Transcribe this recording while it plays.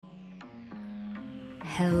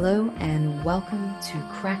Hello and welcome to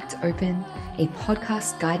Cracked Open, a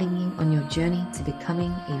podcast guiding you on your journey to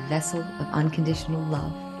becoming a vessel of unconditional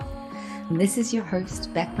love. And this is your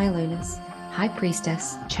host, Beck Milonas, High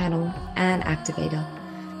Priestess, Channel, and Activator.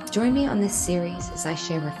 Join me on this series as I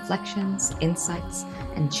share reflections, insights,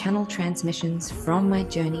 and channel transmissions from my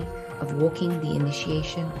journey of walking the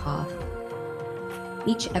initiation path.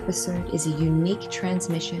 Each episode is a unique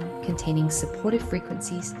transmission containing supportive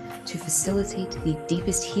frequencies to facilitate the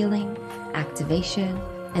deepest healing, activation,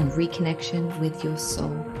 and reconnection with your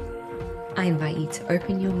soul. I invite you to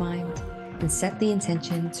open your mind and set the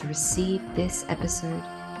intention to receive this episode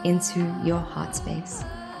into your heart space.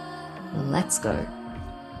 Let's go.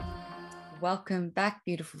 Welcome back,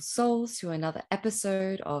 beautiful souls, to another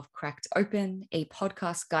episode of Cracked Open, a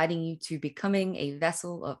podcast guiding you to becoming a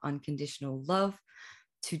vessel of unconditional love.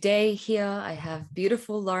 Today here I have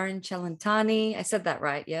beautiful Loren Cellentani. I said that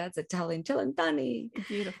right, yeah? It's Italian, Cellentani.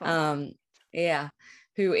 Beautiful. Yeah,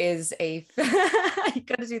 who is a you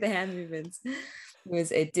got to do the hand movements. Who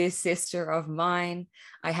is a dear sister of mine.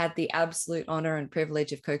 I had the absolute honor and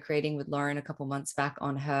privilege of co-creating with Loren a couple months back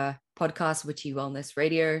on her podcast, Witchy Wellness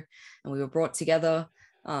Radio, and we were brought together.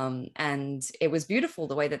 And it was beautiful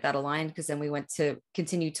the way that aligned, because then we went to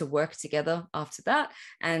continue to work together after that.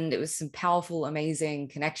 And it was some powerful, amazing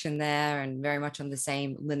connection there, and very much on the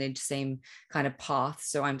same lineage, same kind of path.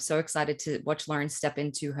 So I'm so excited to watch Loren step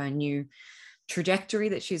into her new trajectory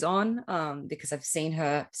that she's on, because I've seen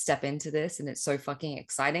her step into this and it's so fucking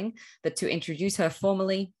exciting. But to introduce her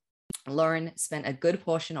formally, Loren spent a good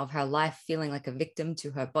portion of her life feeling like a victim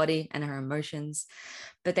to her body and her emotions,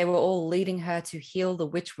 but they were all leading her to heal the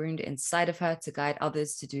witch wound inside of her to guide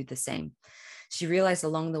others to do the same. She realized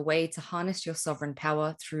along the way to harness your sovereign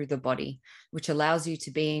power through the body, which allows you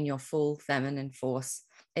to be in your full feminine force.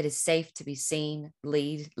 It is safe to be seen,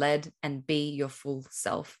 led, and be your full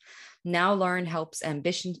self. Now Loren helps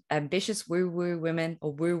ambitious woo-woo women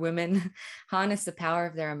or woo women harness the power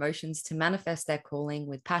of their emotions to manifest their calling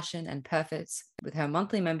with passion and purpose with her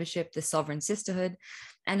monthly membership, The Sovereign Sisterhood,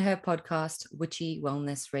 and her podcast, Witchy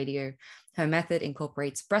Wellness Radio. Her method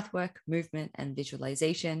incorporates breathwork, movement, and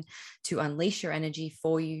visualization to unleash your energy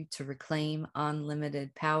for you to reclaim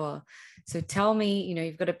unlimited power. So tell me,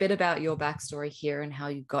 you've got a bit about your backstory here and how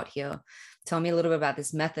you got here. Tell me a little bit about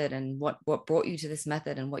this method and what brought you to this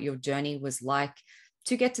method and what your journey was like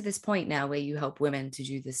to get to this point now where you help women to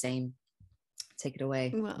do the same. Take it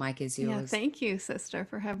away. Well, Mike is yeah, yours. thank you, sister,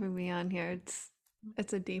 for having me on here.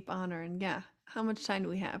 It's a deep honor, and yeah, how much time do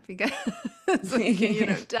we have? Because we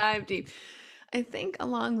can, dive deep. I think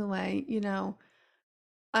along the way,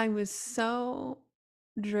 I was so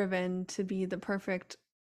driven to be the perfect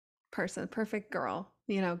person, perfect girl,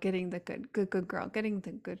 getting the good girl, getting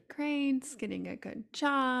the good grades, getting a good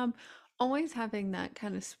job, always having that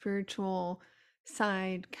kind of spiritual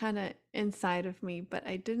side kind of inside of me. But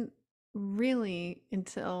I didn't really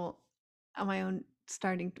until my own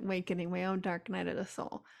starting awakening, my own dark night of the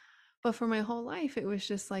soul. But for my whole life, it was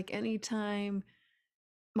just like anytime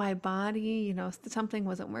my body, something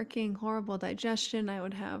wasn't working, horrible digestion, I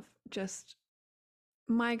would have just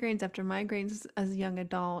migraines after migraines as a young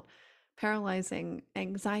adult, paralyzing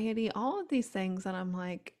anxiety, all of these things. And I'm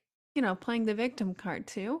like, playing the victim card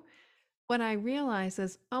too. What I realize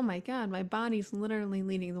is, oh my God, my body's literally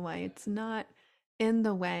leading the way. It's not in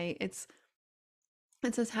the way.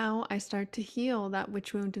 This is how I start to heal that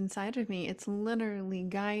witch wound inside of me. It's literally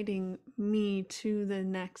guiding me to the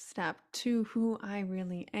next step, to who I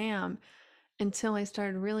really am, until I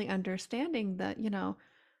started really understanding that,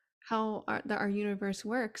 how our universe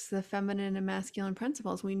works, the feminine and masculine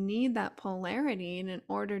principles. We need that polarity, and in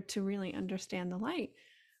order to really understand the light,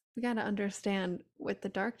 we got to understand what the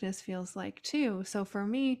darkness feels like too. So for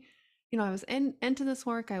me, I was into this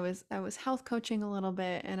work. I was health coaching a little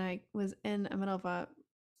bit, and I was in the middle of a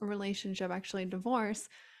relationship, actually divorce,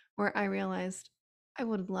 where I realized I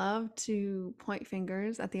would love to point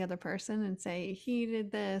fingers at the other person and say, he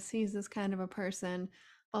did this, he's this kind of a person,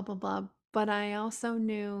 blah blah blah. But I also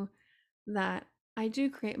knew that I do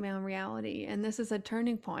create my own reality, and this is a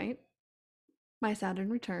turning point, my Saturn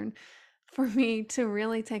return, for me to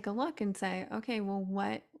really take a look and say, okay, well,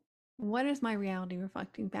 what is my reality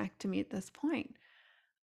reflecting back to me at this point?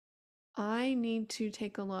 I need to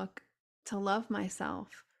take a look to love myself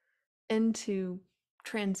into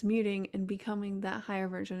transmuting and becoming that higher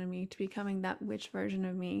version of me, to becoming that witch version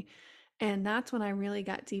of me. And that's when I really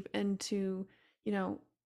got deep into,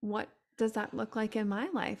 what does that look like in my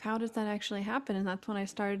life? How does that actually happen? And that's when I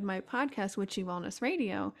started my podcast, Witchy Wellness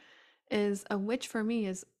Radio. Is a witch for me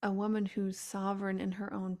is a woman who's sovereign in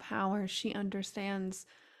her own power. She understands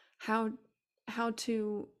how how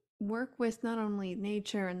to work with not only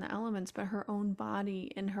nature and the elements, but her own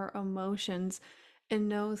body and her emotions, and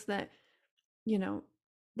knows that, you know,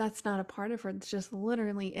 that's not a part of her. It's just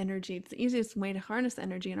literally energy. It's the easiest way to harness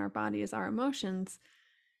energy in our body is our emotions,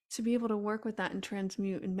 to be able to work with that and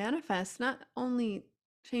transmute and manifest, not only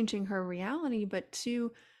changing her reality, but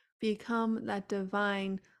to become that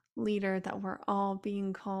divine leader that we're all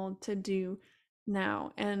being called to do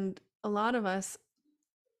now. And a lot of us,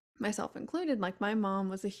 myself included, like my mom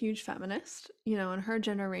was a huge feminist, in her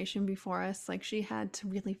generation before us, like she had to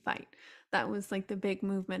really fight. That was like the big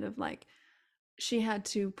movement of like, she had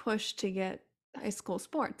to push to get high school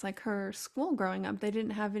sports. Like her school growing up, they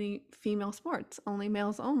didn't have any female sports, only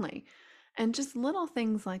males only. And just little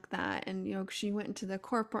things like that. And, she went into the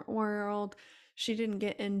corporate world. She didn't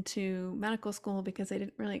get into medical school because they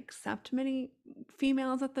didn't really accept many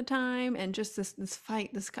females at the time. And just this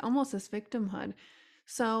fight, this almost this victimhood.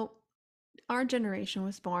 So our generation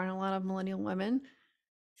was born, a lot of millennial women,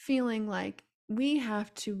 feeling like we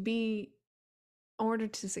have to be, in order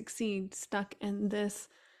to succeed, stuck in this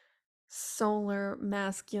solar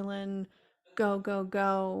masculine go go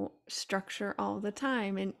go structure all the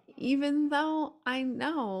time. And even though I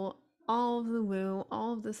know all of the woo,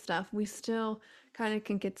 all of the stuff, we still kind of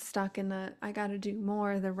can get stuck in the I got to do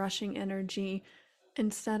more, the rushing energy,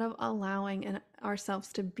 instead of allowing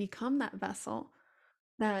ourselves to become that vessel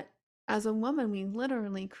that, as a woman, we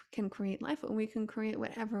literally can create life, and we can create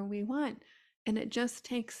whatever we want. And it just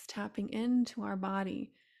takes tapping into our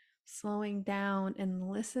body, slowing down and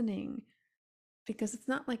listening, because it's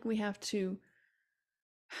not like we have to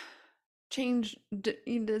change. It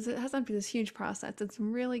has not to be this huge process. It's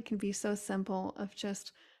really can be so simple of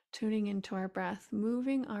just tuning into our breath,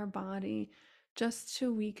 moving our body just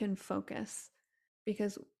so we can focus,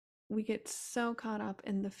 because we get so caught up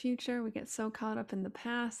in the future, we get so caught up in the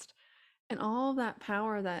past, and all that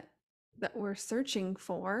power that we're searching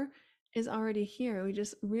for is already here. We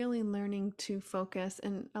just really learning to focus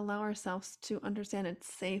and allow ourselves to understand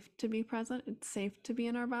it's safe to be present, it's safe to be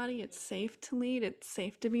in our body, it's safe to lead, it's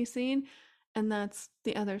safe to be seen. And that's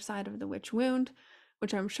the other side of the witch wound,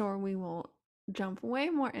 which I'm sure we will jump way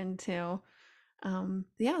more into.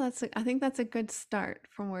 Yeah, I think that's a good start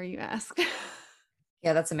from where you ask.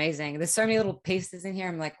 Yeah, that's amazing. There's so many little pieces in here.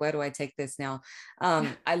 I'm like, where do I take this now?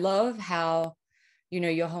 I love how,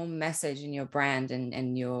 your whole message and your brand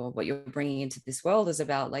and your what you're bringing into this world is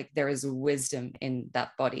about like there is wisdom in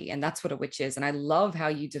that body, and that's what a witch is. And I love how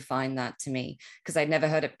you define that to me, because I'd never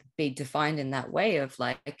heard it be defined in that way of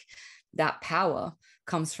like that power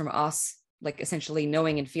comes from us like essentially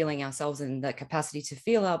knowing and feeling ourselves, and the capacity to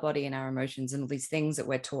feel our body and our emotions and all these things that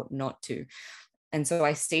we're taught not to. And so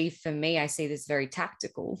I see, for me, I see this very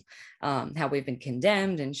tactical, how we've been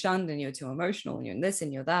condemned and shunned, and you're too emotional, and you're this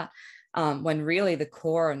and you're that. When really the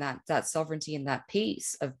core and that sovereignty and that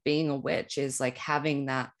peace of being a witch is like having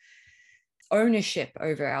that ownership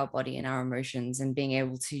over our body and our emotions, and being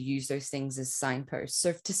able to use those things as signposts.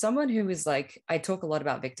 So to someone who is like, I talk a lot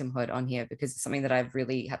about victimhood on here because it's something that I've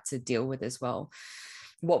really had to deal with as well.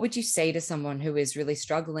 What would you say to someone who is really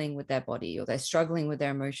struggling with their body, or they're struggling with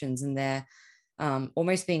their emotions, and they're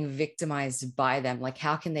almost being victimized by them? Like,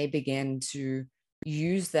 how can they begin to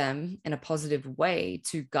use them in a positive way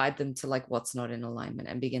to guide them to like what's not in alignment,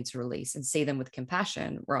 and begin to release and see them with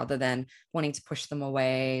compassion rather than wanting to push them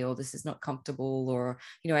away, or this is not comfortable, or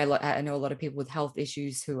I know a lot of people with health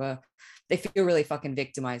issues who are, they feel really fucking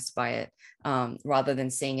victimized by it, rather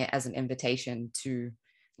than seeing it as an invitation to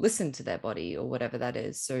listen to their body or whatever that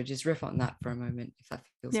is. So just riff on that for a moment if that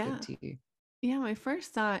feels good Yeah. to you. Yeah, my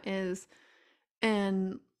first thought is,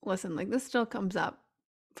 and listen, like this still comes up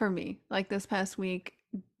for me. Like this past week,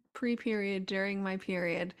 pre-period, during my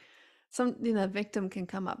period, the victim can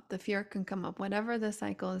come up, the fear can come up, whatever the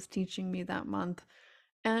cycle is teaching me that month.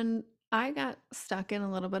 And I got stuck in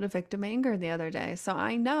a little bit of victim anger the other day. So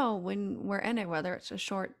I know when we're in it, whether it's a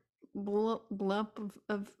short blip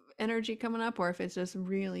of energy coming up, or if it's just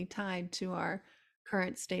really tied to our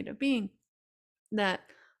current state of being, that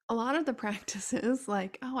a lot of the practices,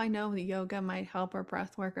 like, oh, I know the yoga might help, or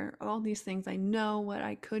breath work, or all these things, I know what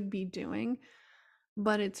I could be doing,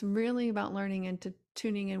 but it's really about learning into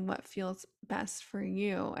tuning in what feels best for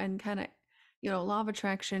you, and kind of, law of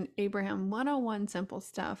attraction, Abraham 101, simple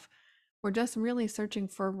stuff. We're just really searching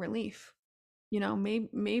for relief.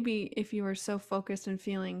 Maybe if you were so focused and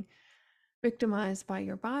feeling victimized by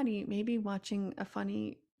your body, maybe watching a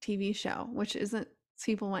funny TV show, which isn't,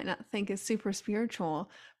 people might not think is super spiritual,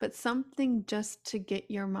 but something just to get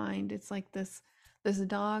your mind. It's like this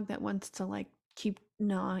dog that wants to like keep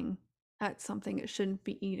gnawing at something it shouldn't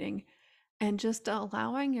be eating. and just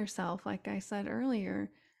allowing yourself, like I said earlier,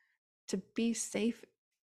 to be safe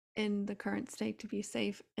in the current state, to be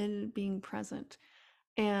safe in being present.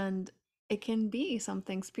 And it can be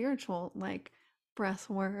something spiritual like breath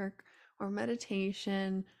work or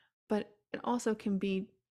meditation, but it also can be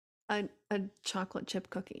a chocolate chip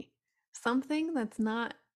cookie, something that's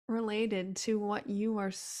not related to what you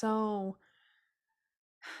are so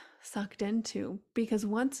sucked into. Because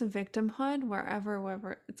once a victimhood,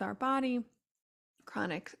 wherever it's our body,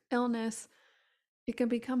 chronic illness, it can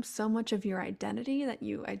become so much of your identity that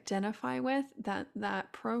you identify with, that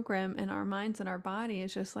that program in our minds and our body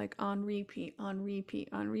is just like on repeat, on repeat,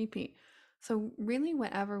 on repeat. So really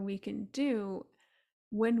whatever we can do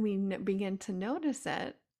when we begin to notice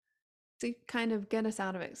it to kind of get us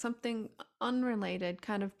out of it, something unrelated,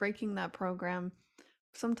 kind of breaking that program.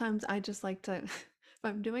 Sometimes I just like to if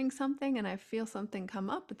I'm doing something and I feel something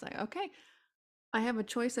come up, it's like, okay, I have a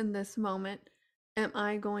choice in this moment. Am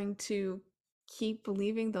I going to keep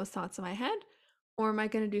believing those thoughts in my head, or am I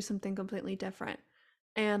going to do something completely different?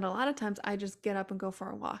 And a lot of times I just get up and go for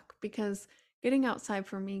a walk, because getting outside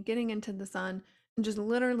for me, getting into the sun and just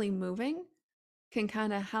literally moving can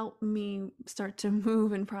kind of help me start to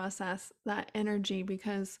move and process that energy.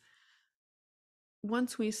 Because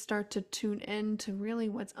once we start to tune in to really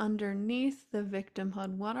what's underneath the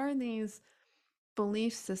victimhood, what are these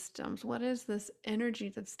belief systems? What is this energy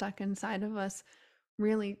that's stuck inside of us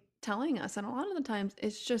really telling us? And a lot of the times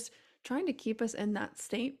it's just trying to keep us in that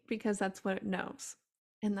state because that's what it knows.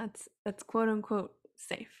 And that's quote unquote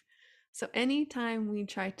safe. So anytime we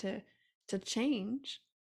try to change,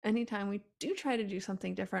 anytime we do try to do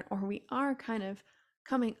something different, or we are kind of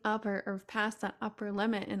coming up or past that upper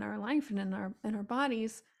limit in our life and in our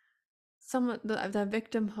bodies, some of the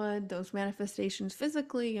victimhood, those manifestations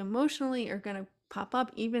physically, emotionally are going to pop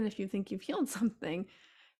up, even if you think you've healed something,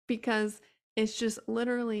 because it's just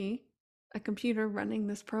literally a computer running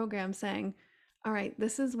this program saying, all right,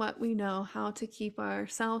 this is what we know how to keep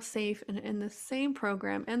ourselves safe. And in the same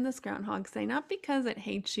program, and this groundhog say, not because it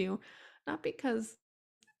hates you, not because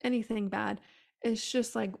anything bad, it's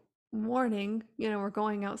just like warning, we're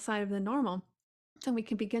going outside of the normal. So we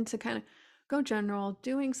can begin to kind of go general,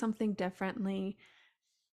 doing something differently,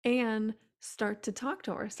 and start to talk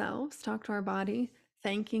to ourselves, talk to our body,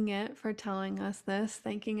 thanking it for telling us this,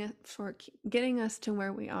 thanking it for getting us to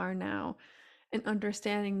where we are now, and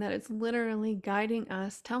understanding that it's literally guiding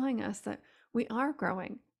us, telling us that we are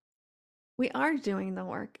growing. We are doing the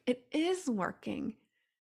work. It is working,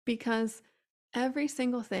 because every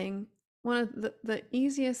single thing, one of the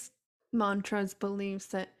easiest mantras, beliefs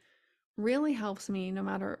that really helps me no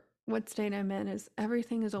matter what state I'm in, is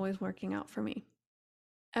everything is always working out for me.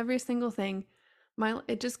 Every single thing,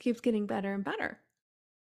 it just keeps getting better and better.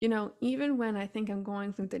 Even when I think I'm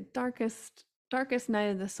going through the darkest night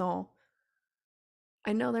of the soul,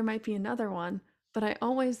 I know there might be another one, but I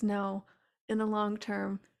always know in the long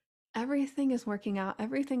term, everything is working out,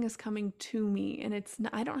 everything is coming to me, and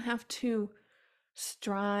I don't have to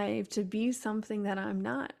strive to be something that I'm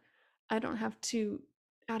not. I don't have to,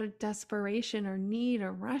 out of desperation or need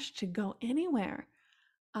or rush, to go anywhere.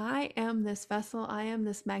 I am this vessel, I am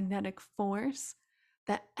this magnetic force,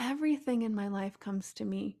 that everything in my life comes to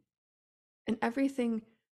me, and everything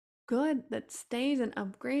good that stays and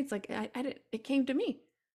upgrades, like it came to me.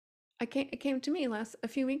 It came to me a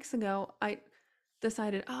few weeks ago. I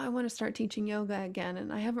decided, oh, I want to start teaching yoga again,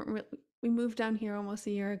 and I haven't really. We moved down here almost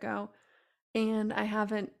a year ago, and I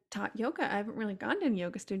haven't taught yoga. I haven't really gone to any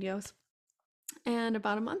yoga studios. And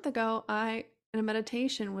about a month ago, I in a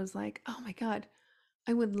meditation was like, oh my God,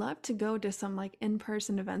 I would love to go to some like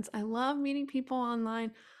in-person events. I love meeting people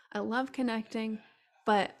online. I love connecting,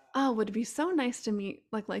 but oh, would it be so nice to meet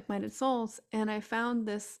like-minded souls? And I found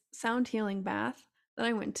this sound healing bath that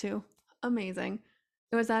I went to. Amazing.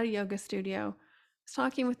 It was at a yoga studio. I was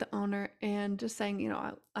talking with the owner and just saying,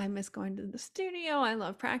 I miss going to the studio. I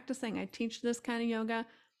love practicing. I teach this kind of yoga.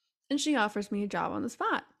 And she offers me a job on the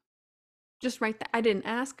spot. Just right there. I didn't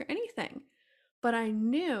ask her anything, but I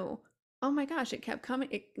knew, oh my gosh, it kept coming.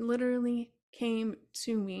 It literally came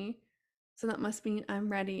to me. So that must mean I'm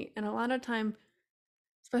ready. And a lot of time,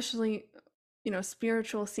 especially,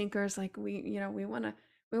 spiritual seekers, like we want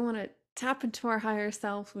to tap into our higher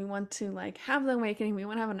self. We want to like have the awakening. We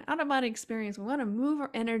want to have an out of body experience. We want to move our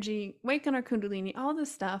energy, waken our kundalini, all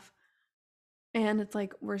this stuff. And it's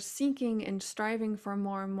like we're seeking and striving for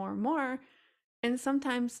more and more and more. And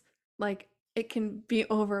sometimes like it can be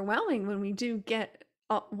overwhelming when we do get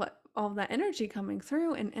all that energy coming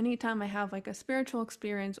through. And anytime I have like a spiritual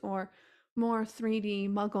experience or more 3D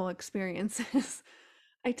muggle experiences,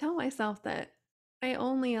 I tell myself that I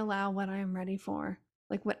only allow what I am ready for.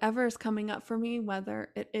 Like whatever is coming up for me, whether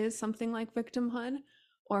it is something like victimhood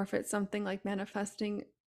or if it's something like manifesting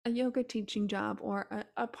a yoga teaching job or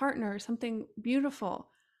a partner, something beautiful,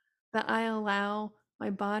 that I allow, my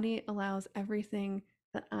body allows everything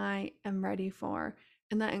that I am ready for.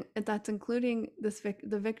 And that's including the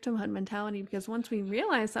victimhood mentality, because once we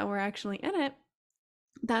realize that we're actually in it,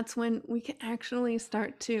 that's when we can actually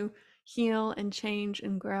start to heal and change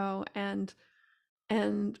and grow and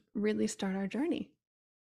really start our journey.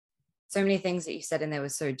 So many things that you said in there were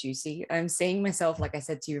so juicy. I'm seeing myself, like I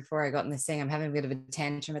said to you before I got in this thing, I'm having a bit of a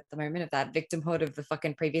tantrum at the moment of that victimhood of the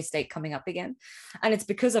fucking previous state coming up again. And it's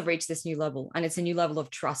because I've reached this new level. And it's a new level of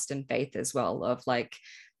trust and faith as well, of like,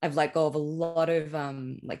 I've let go of a lot of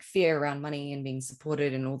like fear around money and being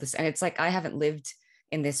supported and all this. And it's like I haven't lived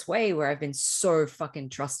in this way where I've been so fucking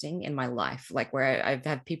trusting in my life, like where I've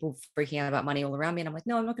had people freaking out about money all around me. And I'm like,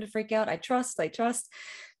 no, I'm not going to freak out. I trust, I trust.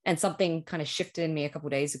 And something kind of shifted in me a couple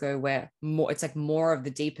of days ago where more, it's like more of the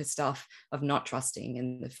deeper stuff of not trusting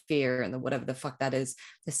and the fear and the whatever the fuck that is,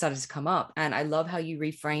 that started to come up. And I love how you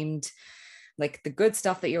reframed like the good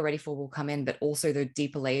stuff that you're ready for will come in, but also the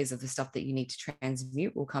deeper layers of the stuff that you need to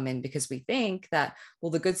transmute will come in, because we think that,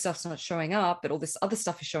 well, the good stuff's not showing up, but all this other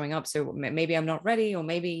stuff is showing up. So maybe I'm not ready, or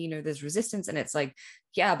maybe, you know, there's resistance. And it's like,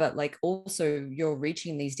 yeah, but like also you're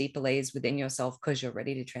reaching these deeper layers within yourself because you're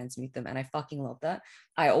ready to transmute them. And I fucking love that.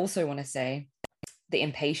 I also want to say the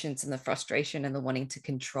impatience and the frustration and the wanting to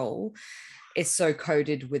control is so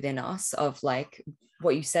coded within us of like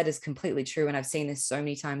what you said is completely true. And I've seen this so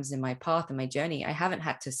many times in my path and my journey. I haven't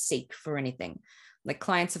had to seek for anything. Like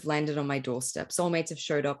clients have landed on my doorstep, soulmates have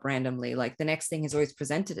showed up randomly. Like the next thing has always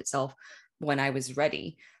presented itself when I was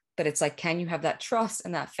ready. But it's like, can you have that trust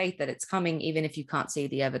and that faith that it's coming, even if you can't see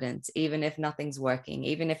the evidence, even if nothing's working,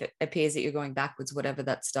 even if it appears that you're going backwards, whatever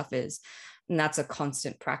that stuff is. And that's a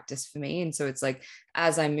constant practice for me. And so it's like,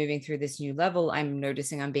 as I'm moving through this new level, I'm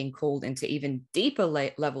noticing I'm being called into even deeper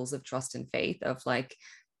levels of trust and faith of like,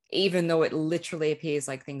 even though it literally appears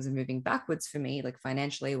like things are moving backwards for me, like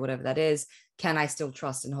financially, whatever that is, can I still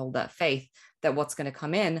trust and hold that faith that what's going to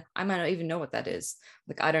come in, I might not even know what that is.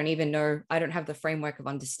 Like, I don't even know, I don't have the framework of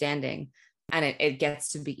understanding. And it gets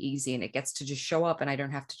to be easy and it gets to just show up and I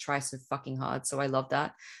don't have to try so fucking hard. So I love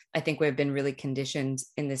that. I think we've been really conditioned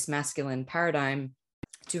in this masculine paradigm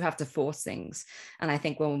to have to force things. And I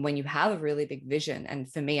think when you have a really big vision,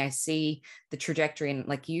 and for me, I see the trajectory, and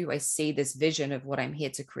like you, I see this vision of what I'm here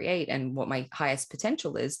to create and what my highest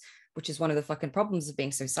potential is, which is one of the fucking problems of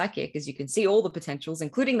being so psychic, is you can see all the potentials,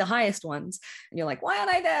 including the highest ones, and you're like, why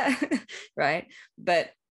aren't I there? Right. But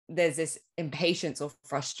there's this impatience or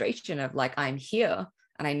frustration of like, I'm here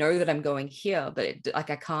and I know that I'm going here, but like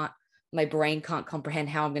I can't, my brain can't comprehend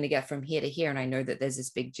how I'm going to get from here to here. And I know that there's this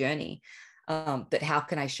big journey. But how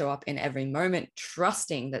can I show up in every moment,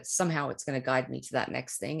 trusting that somehow it's going to guide me to that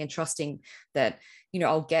next thing, and trusting that, you know,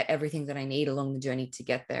 I'll get everything that I need along the journey to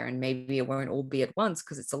get there. And maybe it won't all be at once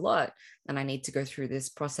because it's a lot and I need to go through this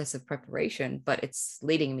process of preparation, but it's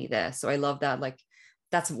leading me there. So I love that. Like,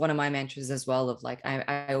 that's one of my mantras as well, of like,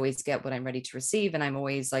 I always get what I'm ready to receive. And I'm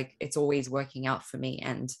always like, it's always working out for me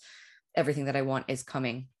and everything that I want is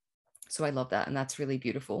coming. So I love that. And that's really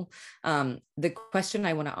beautiful. The question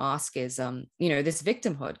I want to ask is, you know, this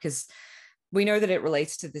victimhood, because we know that it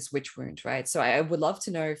relates to this witch wound, right? So I would love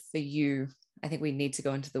to know for you, I think we need to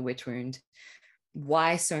go into the witch wound,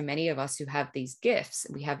 why so many of us who have these gifts,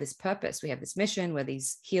 we have this purpose, we have this mission, we're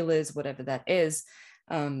these healers, whatever that is,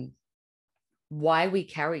 why we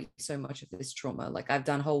carry so much of this trauma. Like I've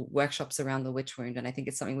done whole workshops around the witch wound, and I think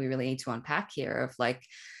it's something we really need to unpack here of like,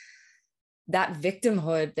 that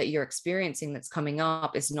victimhood that you're experiencing that's coming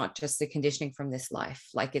up is not just the conditioning from this life.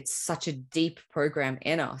 Like it's such a deep program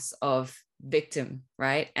in us of victim,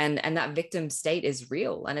 right? And that victim state is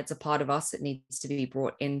real, and it's a part of us that needs to be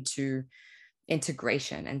brought into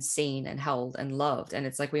integration and seen and held and loved. And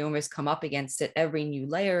it's like we almost come up against it every new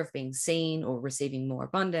layer of being seen or receiving more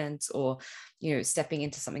abundance, or, you know, stepping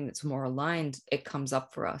into something that's more aligned. It comes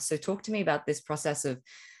up for us. So talk to me about this process of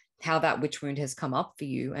how that witch wound has come up for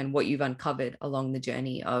you and what you've uncovered along the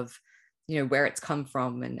journey of, you know, where it's come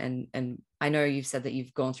from. And I know you've said that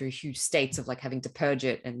you've gone through huge states of like having to purge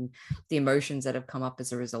it and the emotions that have come up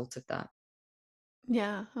as a result of that.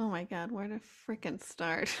 Yeah. Oh my God, where to freaking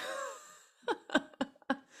start?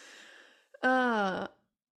 uh,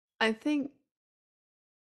 I think,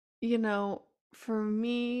 you know, for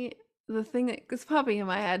me, the thing that is popping in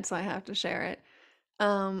my head, so I have to share it.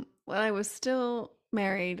 When I was still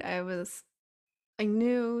married, I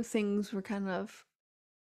knew things were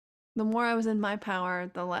the more I was in my power,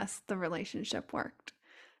 the less the relationship worked.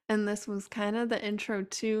 and this was kind of the intro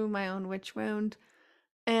to my own witch wound.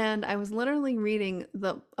 And I was literally reading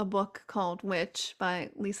a book called Witch by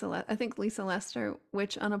I think Lisa Lester,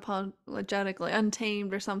 Witch Unapologetically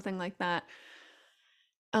Untamed or something like that,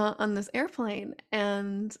 on this airplane.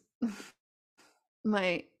 And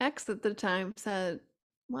my ex at the time said,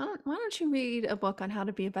 why don't you read a book on how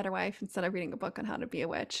to be a better wife instead of reading a book on how to be a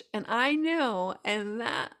witch? And I knew in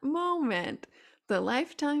that moment the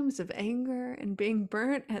lifetimes of anger and being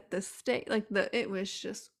burnt at the stake, like it was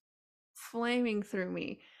just flaming through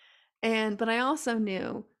me. But I also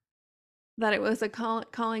knew that it was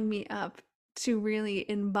calling me up to really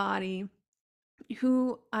embody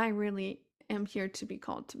who I really am here to be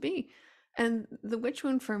called to be. And the witch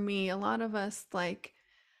wound for me, a lot of us, like,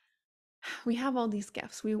 we have all these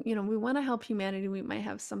gifts. We want to help humanity. We might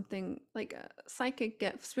have something like a psychic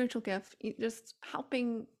gift, spiritual gift, just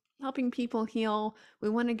helping people heal.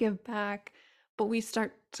 We want to give back, but we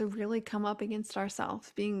start to really come up against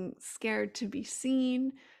ourselves, being scared to be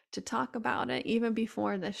seen, to talk about it. Even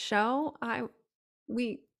before the show,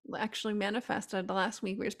 we actually manifested the last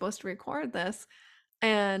week we were supposed to record this,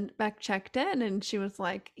 and Beck checked in and she was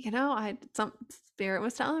like, some spirit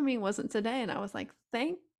was telling me it wasn't today. And I was like,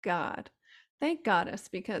 thank God. Thank Goddess,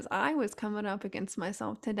 because I was coming up against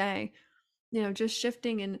myself today, just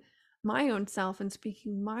shifting in my own self and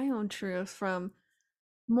speaking my own truth from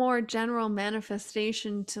more general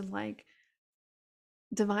manifestation to like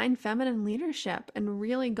divine feminine leadership, and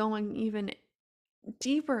really going even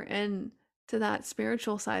deeper in to that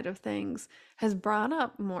spiritual side of things has brought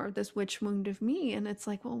up more of this witch wound of me. And it's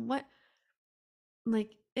like, well, what,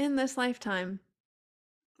 like, in this lifetime,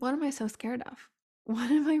 what am I so scared of?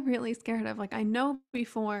 What am I really scared of? Like, I know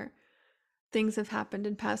before things have happened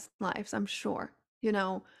in past lives, I'm sure.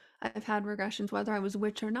 I've had regressions, whether I was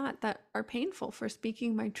witch or not, that are painful, for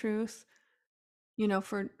speaking my truth,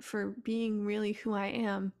 for being really who I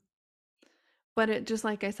am. But it, just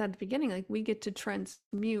like I said at the beginning, like, we get to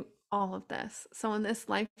transmute all of this. So in this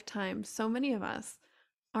lifetime, so many of us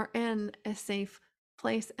are in a safe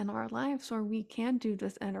place in our lives where we can do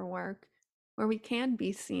this inner work, where we can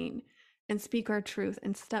be seen and speak our truth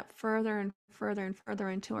and step further and further and further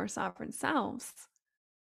into our sovereign selves,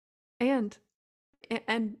 and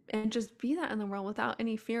and just be that in the world without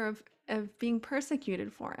any fear of being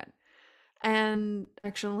persecuted for it and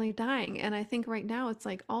actually dying. And I think right now it's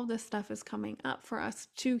like all this stuff is coming up for us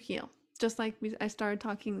to heal. Just like I started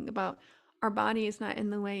talking about, our body is not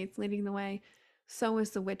in the way, it's leading the way. So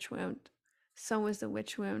is the witch wound. So is the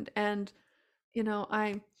witch wound. And,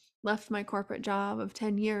 I left my corporate job of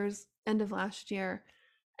 10 years, end of last year.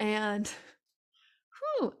 And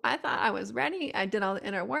whew, I thought I was ready. I did all the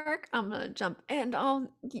inner work. I'm going to jump in.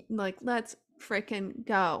 Like, let's freaking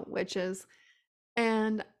go, witches.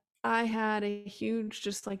 And I had a huge,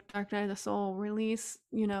 just like dark night of the soul release,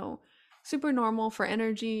 super normal for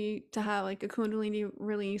energy to have like a kundalini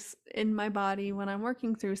release in my body when I'm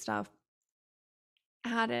working through stuff. I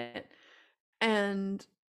had it, and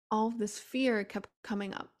all of this fear kept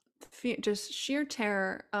coming up. Fear, just sheer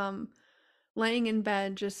terror. Laying in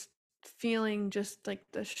bed, just feeling just like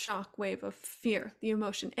the shock wave of fear, the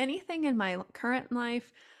emotion, anything in my current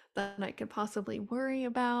life that I could possibly worry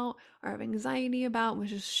about or have anxiety about was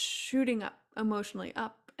just shooting up emotionally,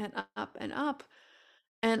 up and up and up.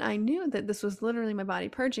 And I knew that this was literally my body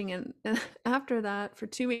purging. And after that, for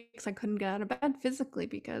 2 weeks, I couldn't get out of bed physically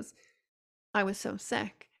because I was so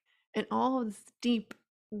sick. And all of this deep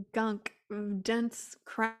gunk, dense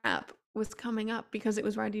crap was coming up because it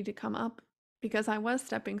was ready to come up, because I was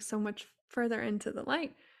stepping so much further into the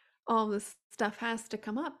light. All this stuff has to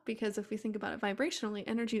come up, because if we think about it vibrationally,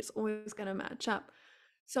 energy is always going to match up.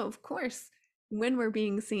 So, of course, when we're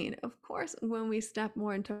being seen, of course, when we step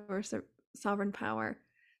more into our sovereign power,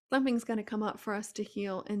 something's going to come up for us to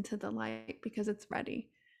heal into the light because it's ready.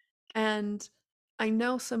 And I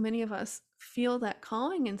know so many of us feel that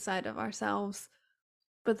calling inside of ourselves,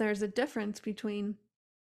 but there's a difference between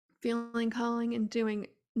feeling calling and doing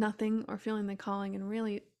nothing, or feeling the calling and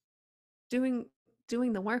really doing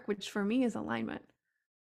the work, which for me is alignment,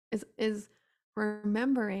 is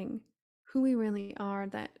remembering who we really are,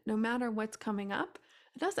 that no matter what's coming up,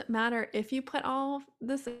 it doesn't matter if you put all of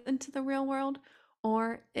this into the real world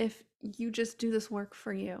or if you just do this work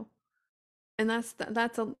for you. And that's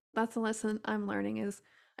a lesson I'm learning. Is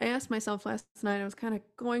I asked myself last night, I was kind of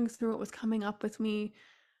going through what was coming up with me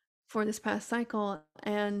for this past cycle,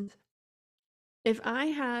 and if I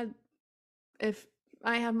had if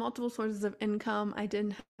I had multiple sources of income, I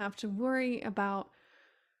didn't have to worry about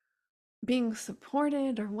being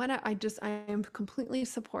supported or what. I am completely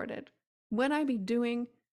supported. Would I be doing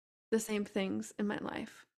the same things in my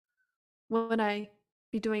life? would I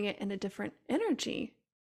be doing it in a different energy?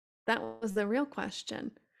 That was the real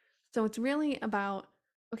question. So it's really about,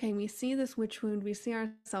 okay, we see this witch wound, we see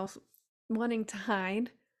ourselves wanting to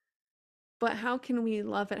hide, but how can we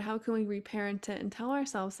love it? How can we reparent it and tell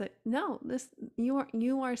ourselves that no, this,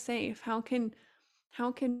 you are safe? How can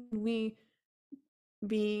we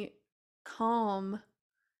be calm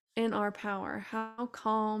in our power? How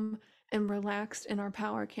calm and relaxed in our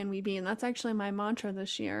power can we be? And that's actually my mantra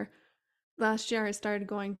this year. Last year I started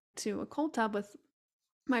going to a cold tub with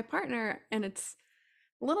my partner, and it's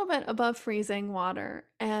a little bit above freezing water,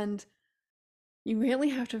 and you really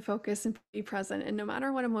have to focus and be present. And no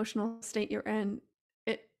matter what emotional state you're in,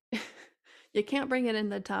 it you can't bring it in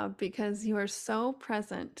the tub because you are so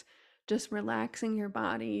present, just relaxing your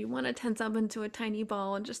body. You want to tense up into a tiny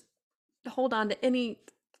ball and just hold on to any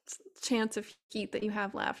chance of heat that you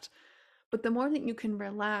have left. But the more that you can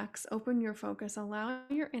relax, open your focus, allow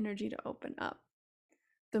your energy to open up,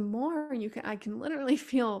 the more I can literally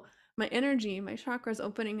feel my energy, my chakras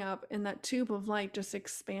opening up, and that tube of light just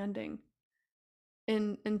expanding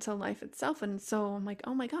into life itself. And so I'm like,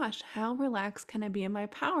 oh my gosh, how relaxed can I be in my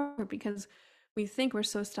power? Because we think we're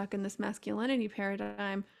so stuck in this masculinity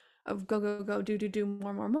paradigm of go, go, go, do,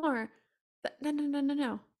 more. That,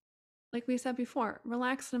 no. Like we said before,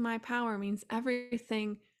 relaxed in my power means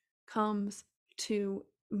everything comes to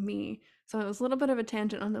me. So it was a little bit of a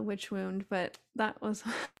tangent on the witch wound, but that was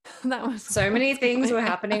that was So many things going were on.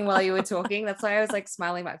 happening while you were talking. That's why I was like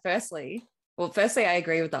smiling back. Firstly, I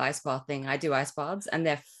agree with the ice bath thing. I do ice baths and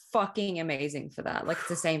they're fucking amazing for that. Like it's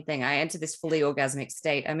the same thing. I enter this fully orgasmic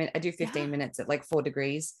state. I mean, I do 15 Yeah. minutes at like 4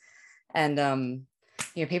 degrees. And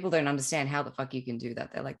people don't understand how the fuck you can do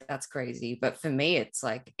that. They're like, that's crazy. But for me, it's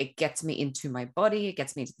like it gets me into my body, it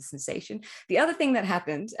gets me into the sensation. The other thing that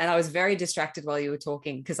happened, and I was very distracted while you were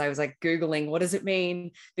talking because I was like Googling what does it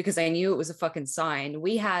mean, because I knew it was a fucking sign.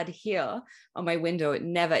 We had here on my window,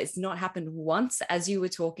 it's not happened once as you were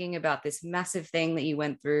talking about this massive thing that you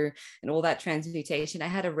went through and all that transmutation. I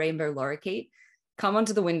had a rainbow lorikeet come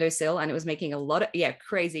onto the windowsill and it was making a lot of,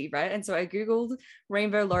 crazy, right? And so I Googled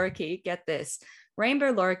rainbow lorikeet. Get this.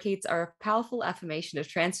 Rainbow lorikeets are a powerful affirmation of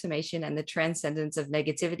transformation and the transcendence of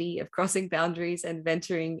negativity, of crossing boundaries and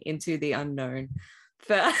venturing into the unknown.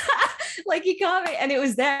 Like you can't, and it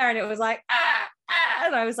was there and it was like,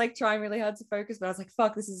 and I was like trying really hard to focus, but I was like,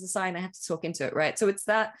 fuck, this is a sign. I have to talk into it, right? So it's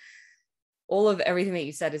that all of everything that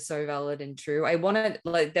you said is so valid and true. I want to,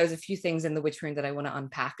 like, there's a few things in the witch wound that I want to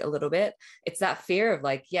unpack a little bit. It's that fear of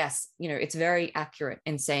like, yes, it's very accurate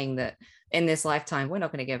in saying that in this lifetime, we're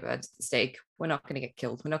not going to get birds at the stake. We're not going to get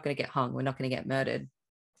killed. We're not going to get hung. We're not going to get murdered.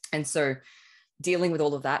 And so dealing with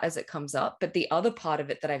all of that as it comes up. But the other part of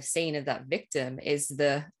it that I've seen of that victim is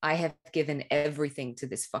I have given everything to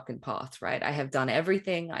this fucking path, right? I have done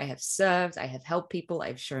everything. I have served. I have helped people.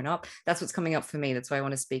 I've shown up. That's what's coming up for me. That's why I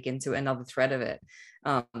want to speak into another thread of it,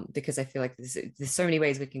 because I feel like there's so many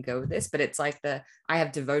ways we can go with this, but it's like I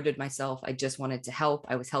have devoted myself. I just wanted to help.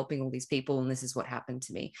 I was helping all these people and this is what happened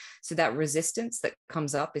to me. So that resistance that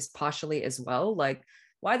comes up is partially as well, like,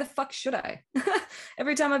 why the fuck should I?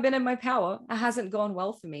 Every time I've been in my power, it hasn't gone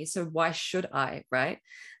well for me. So why should I? Right?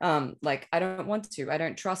 Like, I don't want to. I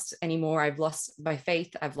don't trust anymore. I've lost my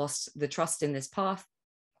faith. I've lost the trust in this path.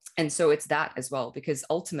 And so it's that as well, because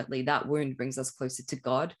ultimately that wound brings us closer to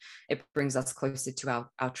God. It brings us closer to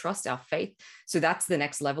our trust, our faith. So that's the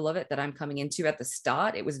next level of it that I'm coming into. At the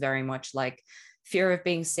start, it was very much like fear of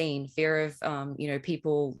being seen, fear of,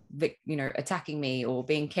 people, attacking me or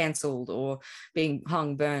being canceled or being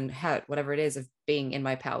hung, burned, hurt, whatever it is, of being in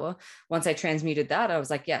my power. Once I transmuted that, I was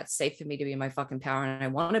like, yeah, it's safe for me to be in my fucking power and I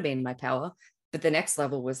want to be in my power. But the next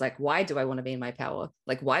level was like, why do I want to be in my power?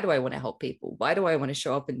 Like, why do I want to help people? Why do I want to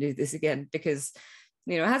show up and do this again? Because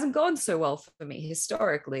it hasn't gone so well for me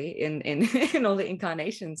historically in in all the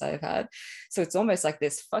incarnations I've had. So it's almost like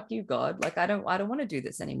this, fuck you, God. Like, I don't want to do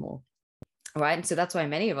this anymore. Right. And so that's why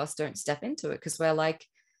many of us don't step into it, because we're like,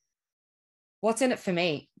 what's in it for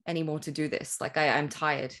me anymore to do this? Like, I'm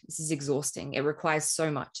tired. This is exhausting. It requires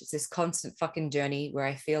so much. It's this constant fucking journey where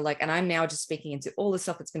I feel like, and I'm now just speaking into all the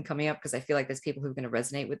stuff that's been coming up because I feel like there's people who are going to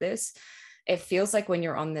resonate with this. It feels like when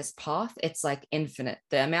you're on this path, it's like infinite.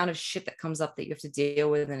 The amount of shit that comes up that you have to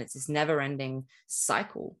deal with, and it's this never ending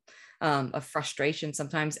cycle of frustration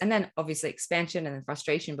sometimes. And then obviously expansion and then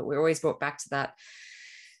frustration, but we're always brought back to that,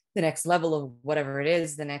 the next level of whatever it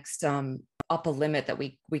is, the next upper limit that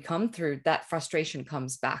we come through. That frustration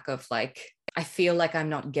comes back of like, I feel like I'm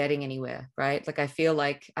not getting anywhere, right? Like, I feel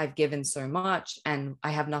like I've given so much and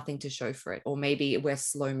I have nothing to show for it. Or maybe we're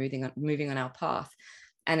slow moving on our path.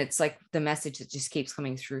 And it's like the message that just keeps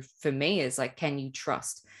coming through for me is like, can you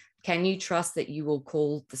trust? Can you trust that you will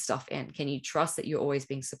call the stuff in? Can you trust that you're always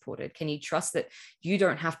being supported? Can you trust that you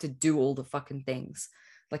don't have to do all the fucking things?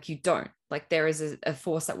 Like, you don't. Like, there is a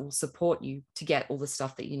force that will support you to get all the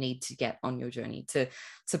stuff that you need to get on your journey, to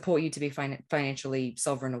support you to be financially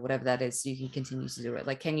sovereign or whatever that is, so you can continue to do it.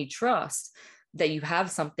 Like, can you trust that you have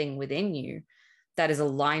something within you that is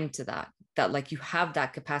aligned to that, that like you have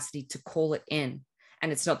that capacity to call it in?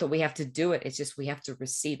 And it's not that we have to do it, it's just we have to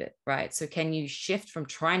receive it, right? So can you shift from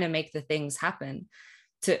trying to make the things happen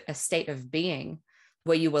to a state of being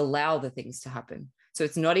where you allow the things to happen? So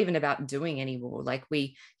it's not even about doing anymore. Like,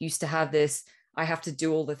 we used to have this, I have to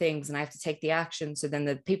do all the things and I have to take the action, so then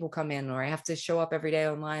the people come in, or I have to show up every day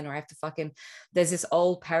online, or I have to fucking, there's this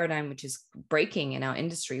old paradigm which is breaking in our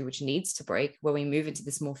industry, which needs to break, where we move into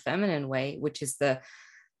this more feminine way, which is the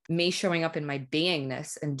me showing up in my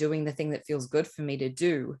beingness and doing the thing that feels good for me to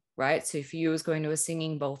do, right? So for you, it was going to a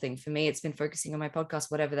singing bowl thing. For me, it's been focusing on my podcast,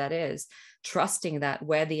 whatever that is, trusting that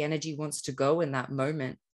where the energy wants to go in that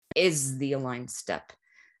moment is the aligned step.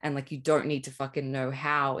 And like, you don't need to fucking know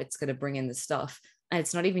how it's going to bring in the stuff. And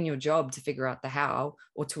it's not even your job to figure out the how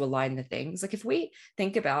or to align the things. Like, if we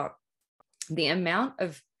think about the amount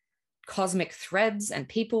of cosmic threads and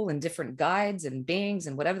people and different guides and beings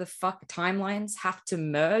and whatever the fuck timelines have to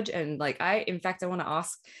merge. And like, in fact, I want to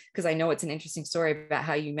ask, because I know it's an interesting story about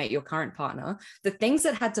how you met your current partner, the things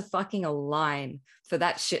that had to fucking align for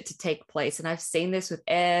that shit to take place. And I've seen this with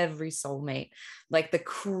every soulmate, like the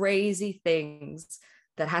crazy things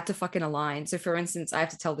that had to fucking align. So for instance, I have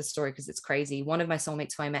to tell this story because it's crazy. One of my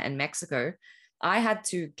soulmates who I met in Mexico, I had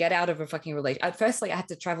to get out of a fucking relationship. Firstly, I had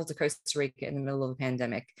to travel to Costa Rica in the middle of a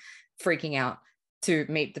pandemic, freaking out to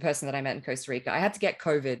meet the person that I met in Costa Rica. I had to get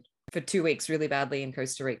COVID for 2 weeks really badly in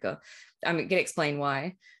Costa Rica. I'm going to explain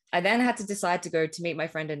why. I then had to decide to go to meet my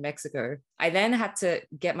friend in Mexico. I then had to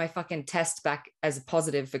get my fucking test back as a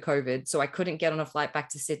positive for COVID. So I couldn't get on a flight back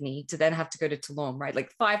to Sydney, to then have to go to Tulum, right?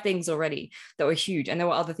 Like 5 things already that were huge. And there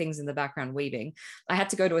were other things in the background weaving. I had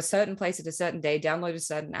to go to a certain place at a certain day, download a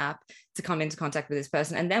certain app to come into contact with this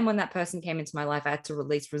person. And then when that person came into my life, I had to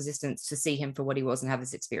release resistance to see him for what he was and have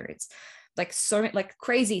this experience. Like, so like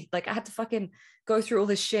crazy. Like, I had to fucking go through all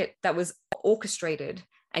this shit that was orchestrated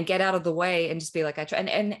and get out of the way and just be like,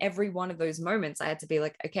 and every one of those moments I had to be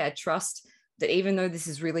like, okay, I trust that even though this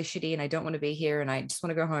is really shitty and I don't want to be here and I just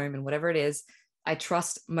want to go home and whatever it is, I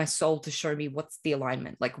trust my soul to show me what's the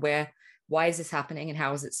alignment, like why is this happening and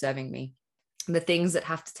how is it serving me? The things that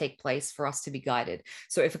have to take place for us to be guided.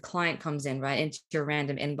 So if a client comes in, right, into your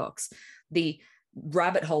random inbox, the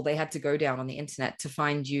rabbit hole they had to go down on the internet to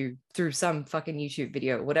find you through some fucking YouTube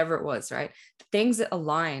video, whatever it was, right? Things that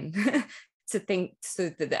align to think, so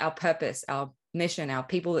that our purpose, our mission, our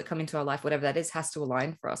people that come into our life, whatever that is, has to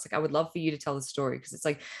align for us. Like, I would love for you to tell the story, because it's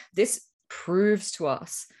like, this proves to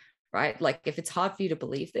us, right? Like, if it's hard for you to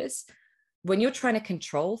believe this, when you're trying to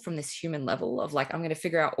control from this human level of like, I'm going to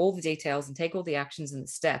figure out all the details and take all the actions and the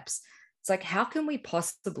steps, it's like, how can we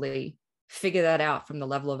possibly figure that out from the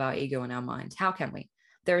level of our ego and our mind? How can we?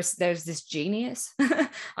 There's this genius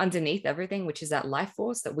underneath everything, which is that life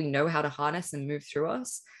force that we know how to harness and move through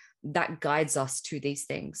us, that guides us to these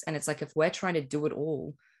things. And it's like, if we're trying to do it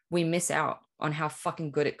all, we miss out on how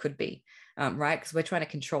fucking good it could be, right? Because we're trying to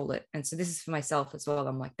control it. And so this is for myself as well.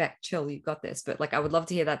 I'm like, Beck, chill, you got this. But like, I would love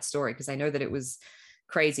to hear that story, because I know that it was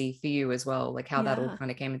crazy for you as well, like how that all Yeah.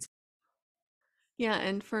 kind of came into. Yeah.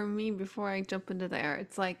 And for me, before I jump into there,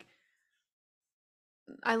 it's like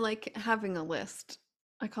I like having a list.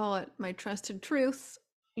 I call it my trusted truths.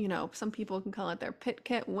 You know, some people can call it their pit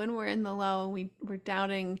kit. When we're in the low, we're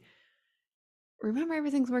doubting, remember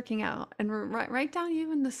everything's working out, and write down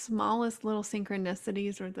even the smallest little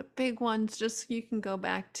synchronicities or the big ones, just so you can go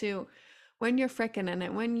back to when you're frickin' in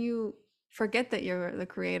it, when you forget that you're the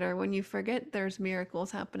creator, when you forget there's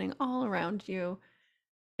miracles happening all around you.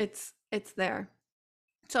 It's there.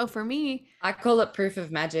 So for me, I call it proof of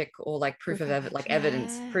magic, or like proof proof of of magic,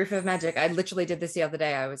 evidence, proof of magic. I yes. literally did this the other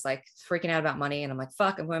day. I was like freaking out about money, and I'm like,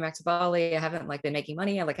 fuck, I'm going back to Bali. I haven't like been making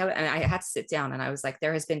money. I like, and I had to sit down, and I was like,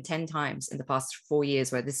 there has been 10 times in the past 4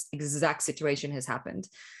 years where this exact situation has happened.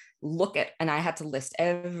 And I had to list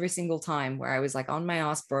every single time where I was like on my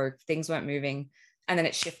ass broke, things weren't moving, and then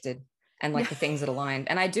it shifted, and Yeah. like the things that aligned.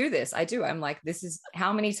 And I do this. I'm like, this is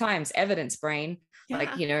how many times, evidence brain,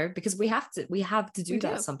 like, Yeah, because we have to we do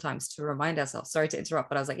that do. sometimes to remind ourselves. Sorry to interrupt,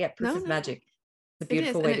 but I was like, yeah, proof No, of no. magic. It's a It is,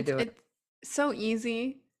 beautiful and way to do it. it's so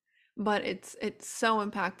easy, but it's so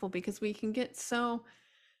impactful because we can get so,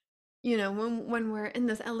 when we're in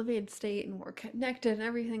this elevated state and we're connected and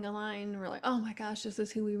everything aligned, we're like, oh my gosh, this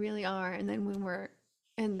is who we really are. And then when we're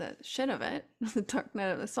in the shit of it, the dark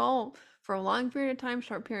night of the soul, for a long period of time,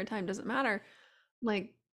 short period of time, doesn't matter.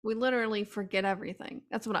 Like we literally forget everything.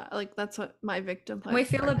 That's what I like. That's what my We victimhood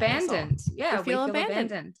feel part is all. abandoned. We Yeah, we feel feel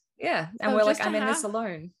abandoned. abandoned. Yeah. And So we're like, just to I'm in this have,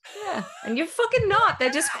 alone. Yeah. And you're fucking not. They're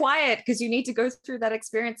just quiet because you need to go through that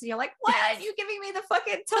experience. And you're like, why aren't you giving me the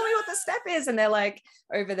fucking, tell me what the step is? And they're like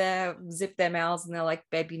over there, zip their mouths and they're like,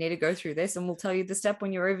 babe, you need to go through this and we'll tell you the step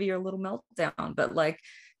when you're over your little meltdown. But like,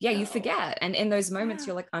 yeah, you no, forget. And in those moments, yeah,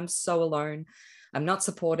 you're like, I'm so alone. I'm not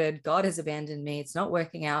supported. God has abandoned me. It's not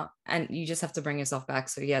working out. And you just have to bring yourself back.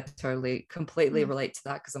 So, yeah, totally, completely mm, relate to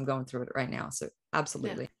that because I'm going through it right now. So, yeah.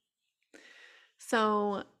 absolutely.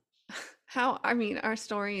 So how, I mean, our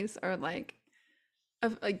stories are like,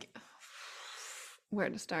 of like, where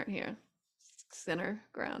to start here? Center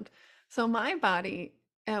ground. So my body,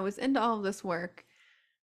 I was into all of this work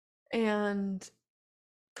and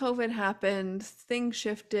COVID happened, things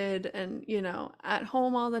shifted, and at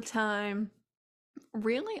home all the time,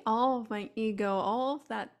 really all of my ego, all of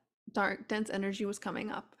that dark, dense energy was coming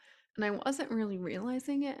up. And I wasn't really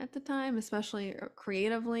realizing it at the time, especially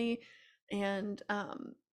creatively. And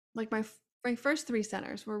like my first three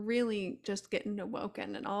centers were really just getting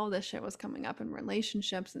awoken, and all this shit was coming up in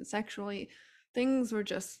relationships and sexually. Things were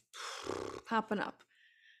just popping up.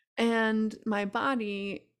 And my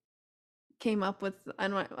body came up with, I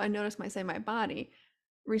noticed my body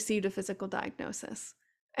received a physical diagnosis.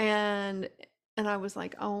 And I was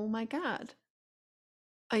like, oh my God,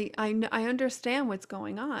 I understand what's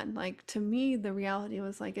going on. Like to me, the reality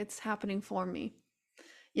was like it's happening for me.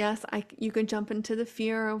 Yes, you can jump into the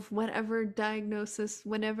fear of whatever diagnosis,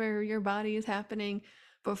 whatever your body is happening.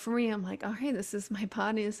 But for me, I'm like, okay, this is my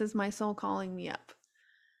body, this is my soul calling me up.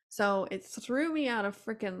 So it threw me out of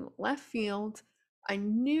freaking left field. I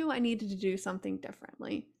knew I needed to do something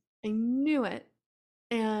differently. I knew it.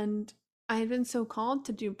 And I had been so called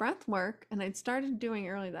to do breath work, and I'd started doing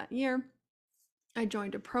early that year. I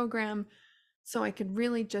joined a program so I could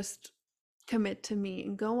really just commit to me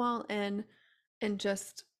and go all in and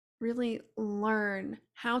just really learn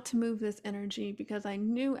how to move this energy, because I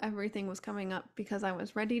knew everything was coming up, because I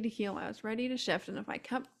was ready to heal, I was ready to shift. And if I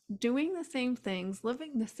kept doing the same things,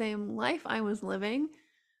 living the same life I was living,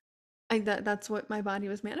 that's what my body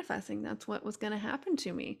was manifesting. That's what was going to happen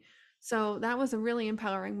to me. So that was a really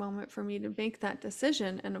empowering moment for me to make that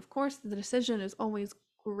decision. And of course, the decision is always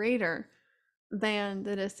greater than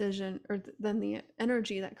the decision or than the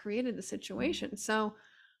energy that created the situation. So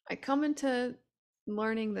I come into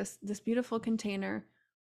learning this beautiful container,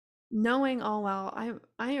 knowing all well,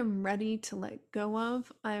 I am ready to let go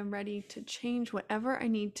of, I am ready to change whatever I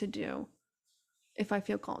need to do if I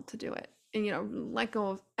feel called to do it. And let go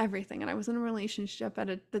of everything. And I was in a relationship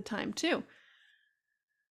at the time too.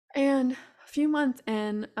 And a few months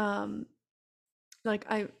in, like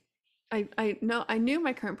I knew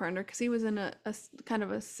my current partner because he was in a kind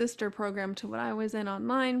of a sister program to what I was in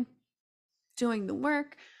online, doing the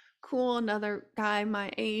work. Cool, another guy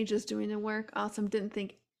my age is doing the work. Awesome. Didn't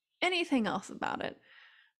think anything else about it.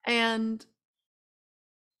 And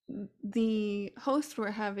the hosts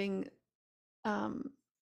were having um,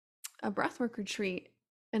 a breathwork retreat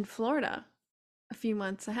in Florida a few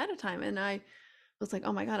months ahead of time, and I was like,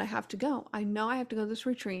 oh my God, I have to go. I know I have to go to this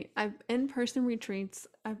retreat. I've in-person retreats.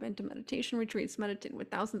 I've been to meditation retreats, meditated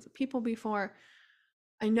with thousands of people before.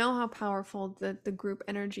 I know how powerful the group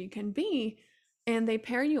energy can be. And they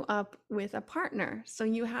pair you up with a partner. So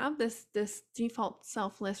you have this default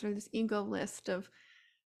self list or this ego list of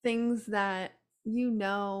things that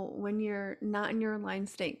when you're not in your aligned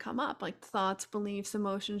state come up, like thoughts, beliefs,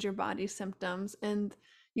 emotions, your body symptoms, and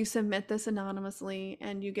you submit this anonymously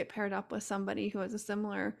and you get paired up with somebody who has a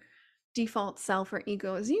similar default self or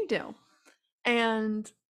ego as you do. And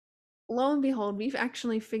lo and behold, we've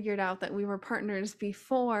actually figured out that we were partners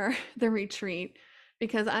before the retreat,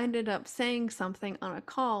 because I ended up saying something on a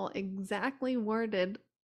call exactly worded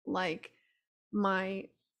like my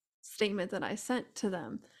statement that I sent to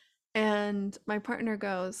them. And my partner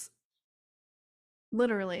goes,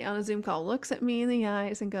 literally on a Zoom call, looks at me in the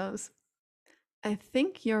eyes and goes, I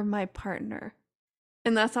think you're my partner.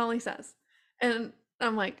 And that's all he says. And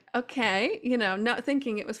I'm like, okay, not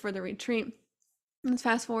thinking it was for the retreat. Let's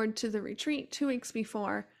fast forward to the retreat 2 weeks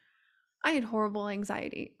before. I had horrible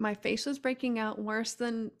anxiety. My face was breaking out worse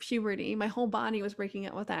than puberty. My whole body was breaking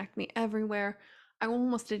out with acne everywhere. I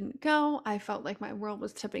almost didn't go. I felt like my world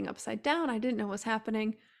was tipping upside down. I didn't know what was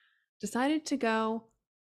happening. Decided to go.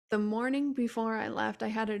 The morning before I left, I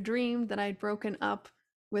had a dream that I'd broken up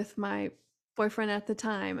with my boyfriend at the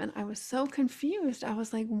time. And I was so confused. I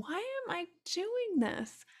was like, why am I doing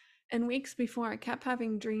this? And weeks before, I kept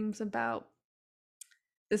having dreams about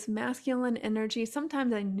this masculine energy.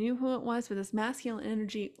 Sometimes I knew who it was, but this masculine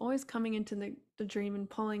energy always coming into the dream and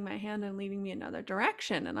pulling my hand and leading me another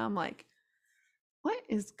direction. And I'm like, what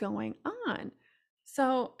is going on?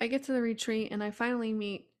 So I get to the retreat and I finally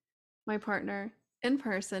meet my partner in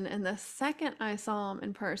person. And the second I saw him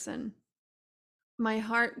in person, my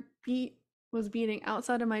heart was beating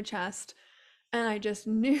outside of my chest. And I just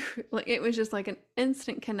knew, like, it was just like an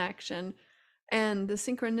instant connection. And the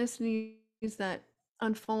synchronicities that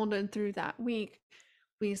unfolded through that week,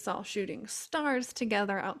 we saw shooting stars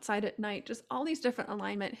together outside at night, just all these different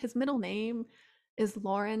alignment. His middle name is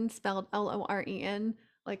Loren, spelled Loren,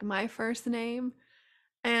 like my first name.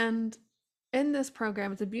 And in this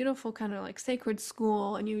program, it's a beautiful kind of like sacred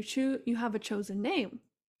school, and you have a chosen name.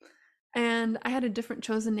 And I had a different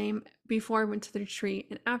chosen name before I went to the retreat.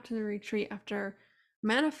 And after the retreat, after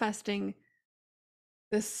manifesting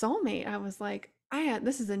this soulmate, I was like,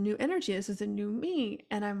 this is a new energy. This is a new me.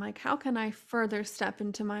 And I'm like, how can I further step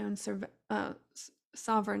into my own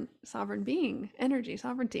sovereign being energy,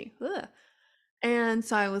 sovereignty? Ugh. And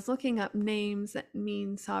so I was looking up names that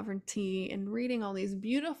mean sovereignty and reading all these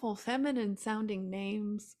beautiful feminine sounding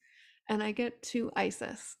names. And I get to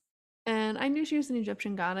Isis. And I knew she was an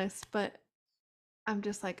Egyptian goddess, but I'm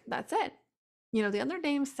just like, that's it. You know, the other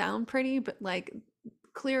names sound pretty, but like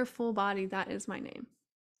clear, full body, that is my name.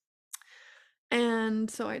 And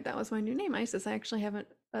so that was my new name, Isis. I actually have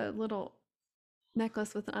a little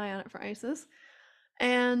necklace with an eye on it for Isis.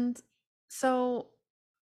 And so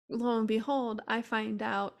lo and behold, I find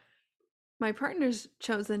out my partner's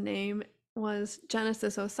chosen name was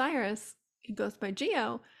Genesis Osiris. He goes by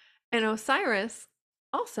Geo. And Osiris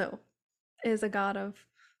also is a god of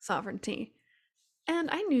sovereignty. And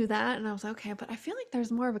I knew that. And I was like, okay, but I feel like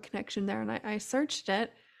there's more of a connection there. And I searched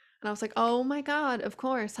it. And I was like, oh my God, of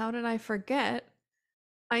course. How did I forget?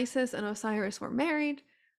 Isis and Osiris were married.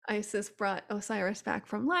 Isis brought Osiris back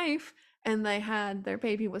from life, and they had their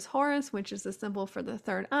baby was Horus, which is the symbol for the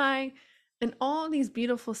third eye. And all these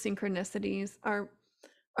beautiful synchronicities, our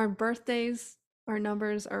birthdays, our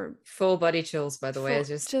numbers are Full body chills, by the way.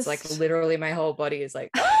 full. It's just like Just literally my whole body is like,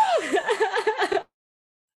 oh!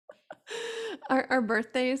 our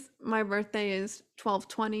birthdays. My birthday is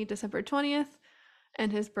 12/20, December 20th. And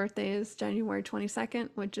his birthday is January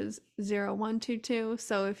 22nd, which is 0122.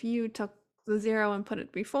 So if you took the 0 and put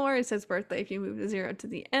it before, it's his birthday. If you move the 0 to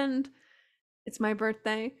the end, it's my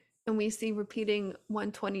birthday. And we see repeating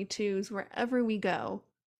 122s wherever we go.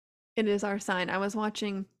 It is our sign. I was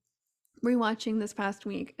rewatching this past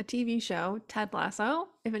week a TV show, Ted Lasso.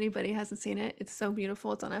 If anybody hasn't seen it, it's so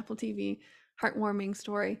beautiful. It's on Apple TV, heartwarming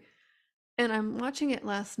story. And I'm watching it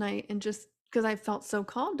last night, and just because I felt so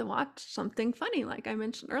called to watch something funny, like I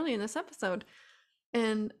mentioned early in this episode.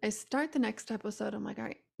 And I start the next episode. I'm like, all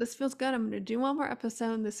right, this feels good. I'm going to do one more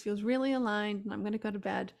episode. This feels really aligned, and I'm going to go to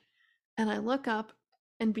bed. And I look up,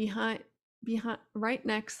 and behind, right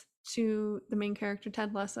next to the main character,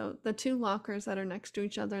 Ted Lasso, the two lockers that are next to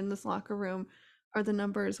each other in this locker room are the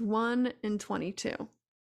numbers 1 and 22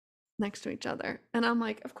 next to each other. And I'm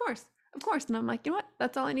like, of course. And I'm like, you know what?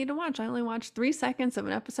 That's all I need to watch. I only watched 3 seconds of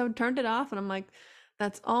an episode, turned it off, and I'm like,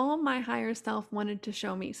 that's all my higher self wanted to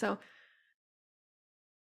show me. So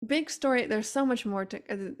big story. There's so much more to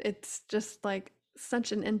it's just like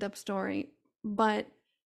such an in-depth story. But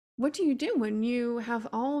what do you do when you have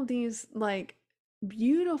all these like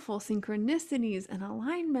beautiful synchronicities and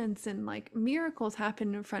alignments and like miracles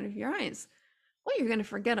happen in front of your eyes? Well, you're going to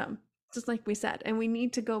forget them, just like we said. And we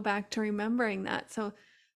need to go back to remembering that. So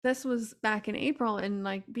this was back in April, and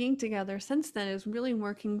like being together since then is really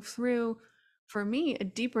working through, for me, a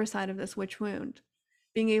deeper side of this witch wound.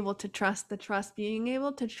 Being able to trust the trust, being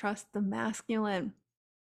able to trust the masculine,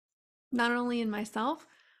 not only in myself,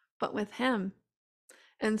 but with him.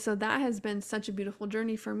 And so that has been such a beautiful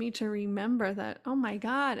journey for me to remember that, oh my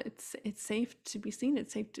God, it's safe to be seen.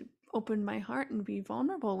 It's safe to open my heart and be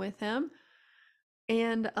vulnerable with him,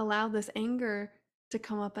 and allow this anger to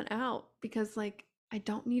come up and out, because like I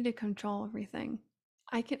don't need to control everything.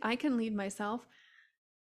 I can lead myself,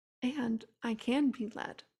 and I can be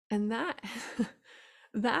led. And that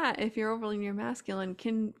that, if you're overly your masculine,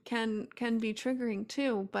 can be triggering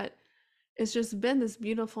too. But it's just been this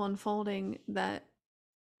beautiful unfolding that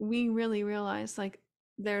we really realize, like,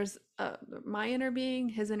 there's my inner being,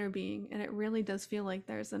 his inner being, and it really does feel like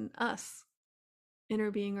there's an us inner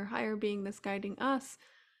being or higher being that's guiding us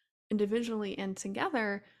individually and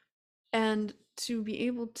together. And to be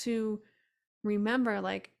able to remember,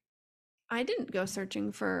 like, I didn't go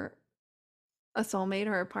searching for a soulmate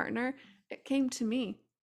or a partner, it came to me.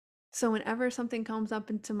 So whenever something comes up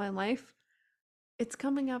into my life, it's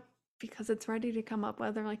coming up because it's ready to come up,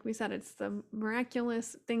 whether, like we said, it's the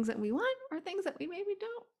miraculous things that we want or things that we maybe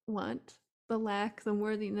don't want, the lack, the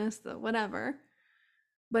worthiness, the whatever.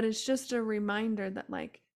 But it's just a reminder that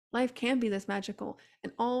like life can be this magical,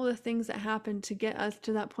 and all the things that happen to get us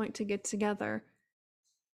to that point to get together,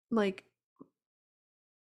 like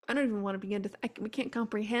I don't even want to begin to we can't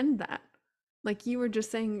comprehend that. Like you were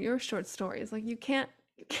just saying your short stories, like you can't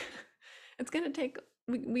it's going to take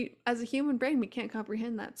we as a human brain we can't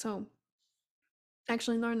comprehend that. So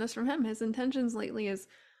actually learned this from him. His intentions lately is,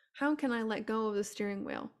 how can I let go of the steering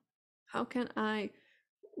wheel? How can I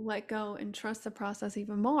let go and trust the process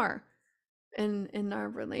even more in our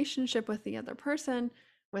relationship with the other person,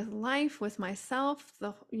 with life, with myself,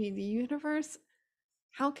 the universe?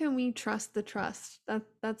 How can we trust the trust?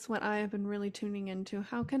 That's what I have been really tuning into.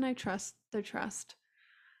 How can I trust the trust?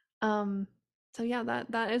 Um, so yeah,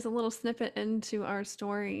 that is a little snippet into our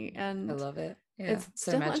story, I and love it. Yeah, it's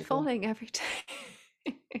so still magical. unfolding every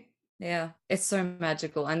day. Yeah, it's so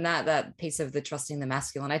magical. And that piece of the trusting the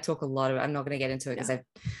masculine, I talk a lot about. I'm not going to get into it Yeah. because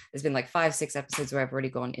there's been like 5, 6 episodes where I've already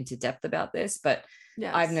gone into depth about this. But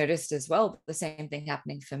I've Yes. noticed as well the same thing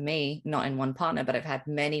happening for me, not in one partner, but I've had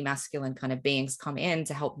many masculine kind of beings come in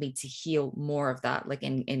to help me to heal more of that, like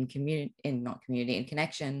in community, in not community, in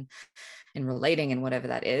connection, in relating, and whatever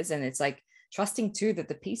that is. And it's like trusting too that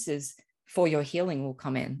the pieces for your healing will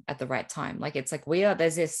come in at the right time. Like it's like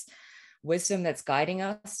there's this wisdom that's guiding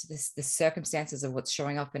us, the circumstances of what's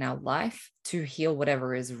showing up in our life to heal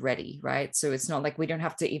whatever is ready, right? So it's not like we don't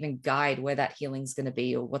have to even guide where that healing's going to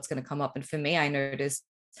be or what's going to come up. And for me, I noticed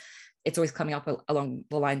it's always coming up along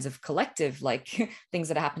the lines of collective, like things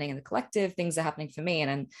that are happening in the collective, things are happening for me.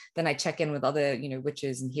 And then I check in with other,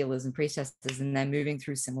 witches and healers and priestesses, and they're moving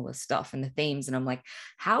through similar stuff and the themes. And I'm like,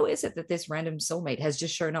 how is it that this random soulmate has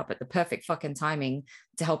just shown up at the perfect fucking timing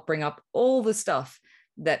to help bring up all the stuff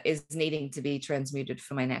that is needing to be transmuted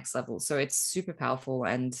for my next level? So it's super powerful.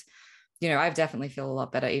 And I've definitely feel a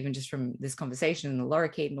lot better even just from this conversation and the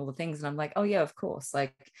lorikeet and all the things. And I'm like, oh yeah, of course.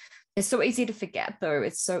 Like it's so easy to forget though.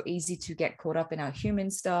 It's so easy to get caught up in our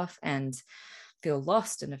human stuff and feel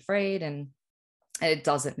lost and afraid. And it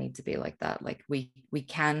doesn't need to be like that. Like we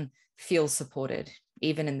can feel supported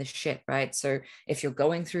even in the shit, right? So if you're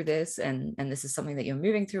going through this and this is something that you're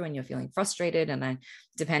moving through and you're feeling frustrated, and I,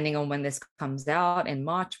 depending on when this comes out in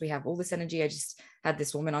March, we have all this energy. I just had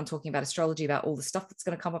this woman on talking about astrology, about all the stuff that's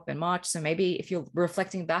going to come up in March. So maybe if you're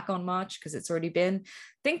reflecting back on March because it's already been,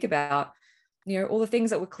 think about all the things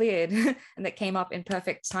that were cleared and that came up in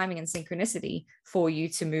perfect timing and synchronicity for you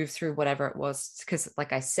to move through whatever it was. Because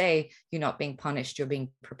like I say, you're not being punished, you're being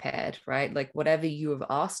prepared, right? Like whatever you have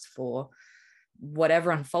asked for, whatever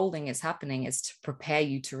unfolding is happening is to prepare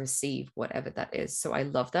you to receive whatever that is. So I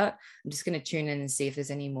love that. I'm just going to tune in and see if there's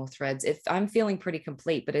any more threads. If I'm feeling pretty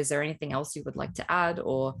complete, but is there anything else you would like to add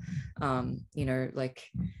or like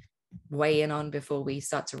weigh in on before we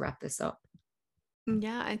start to wrap this up?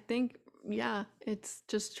 Yeah, I think, yeah, it's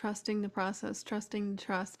just trusting the process, trusting the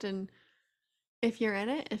trust. And if you're in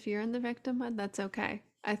it, if you're in the victimhood, that's okay.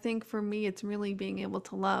 I think for me, it's really being able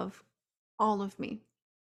to love all of me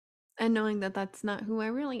and knowing that that's not who I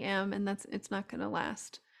really am, and it's not going to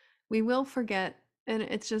last. We will forget, and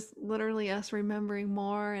it's just literally us remembering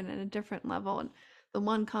more and at a different level. And the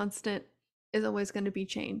one constant is always going to be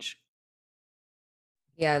change.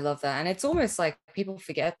 Yeah, I love that. And it's almost like people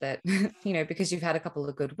forget that, because you've had a couple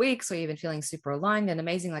of good weeks or you've been feeling super aligned and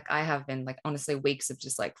amazing. Like I have been, like, honestly, weeks of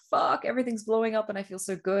just like, fuck, everything's blowing up and I feel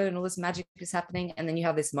so good and all this magic is happening. And then you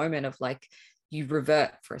have this moment of like, you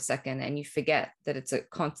revert for a second and you forget that it's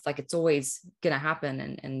like it's always going to happen,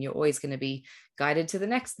 and you're always going to be guided to the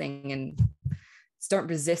next thing. And don't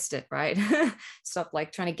resist it, right? Stop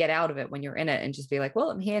like trying to get out of it when you're in it and just be like,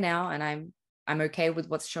 well, I'm here now and I'm okay with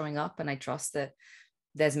what's showing up. And I trust that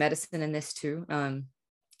there's medicine in this too.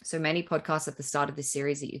 So many podcasts at the start of this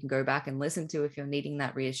series that you can go back and listen to if you're needing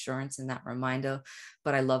that reassurance and that reminder.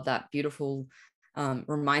 But I love that beautiful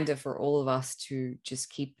reminder for all of us to just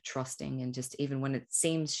keep trusting, and just even when it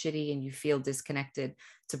seems shitty and you feel disconnected,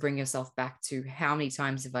 to bring yourself back to how many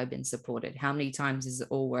times have I been supported? How many times has it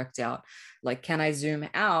all worked out? Like, can I zoom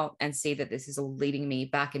out and see that this is all leading me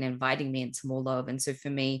back and inviting me into more love? And so for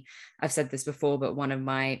me, I've said this before, but one of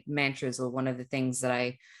my mantras, or one of the things that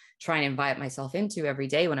I try and invite myself into every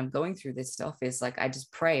day when I'm going through this stuff, is like, I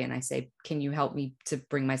just pray and I say, can you help me to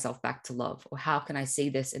bring myself back to love? Or how can I see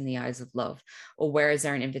this in the eyes of love? Or where is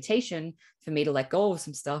there an invitation for me to let go of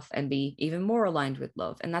some stuff and be even more aligned with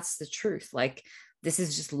love? And that's the truth. Like, this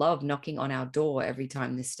is just love knocking on our door every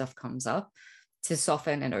time this stuff comes up. to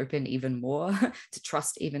soften and open even more, to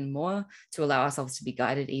trust even more, to allow ourselves to be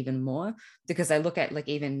guided even more. Because I look at like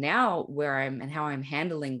even now where I'm and how I'm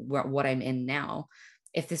handling what I'm in now.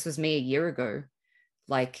 If this was me a year ago,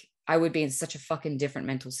 like I would be in such a fucking different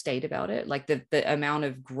mental state about it. Like the amount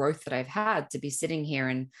of growth that I've had to be sitting here,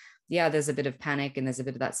 and yeah, there's a bit of panic and there's a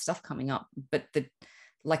bit of that stuff coming up, but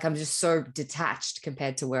like I'm just so detached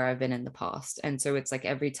compared to where I've been in the past. And so it's like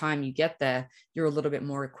every time you get there, you're a little bit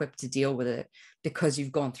more equipped to deal with it because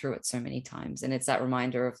you've gone through it so many times. And it's that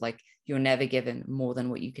reminder of like, you're never given more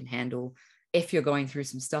than what you can handle. If you're going through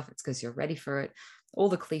some stuff, it's because you're ready for it. All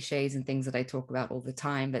the cliches and things that I talk about all the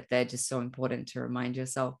time, but they're just so important to remind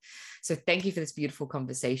yourself. So thank you for this beautiful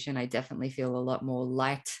conversation. I definitely feel a lot more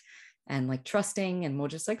light and like trusting and more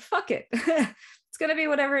just like, fuck it. It's going to be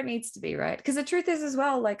whatever it needs to be, right? Because the truth is as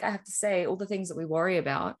well, like I have to say, all the things that we worry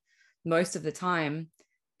about most of the time,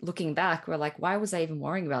 looking back, we're like, why was I even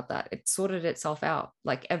worrying about that? It sorted itself out.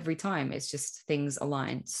 Like every time, it's just things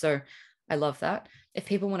aligned. So I love that. If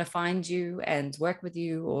people want to find you and work with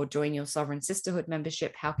you or join your Sovereign Sisterhood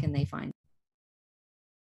membership, how can they find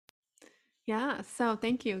you? Yeah, so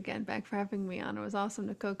thank you again, Beck, for having me on. It was awesome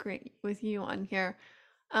to co-create with you on here.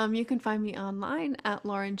 You can find me online at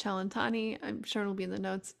Loren Cellentani. I'm sure it'll be in the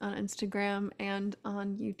notes on Instagram and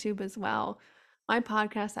on YouTube as well. My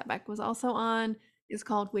podcast that Beck was also on is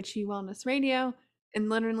called Witchy Wellness Radio. And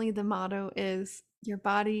literally the motto is your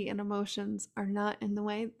body and emotions are not in the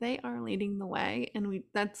way, they are leading the way. And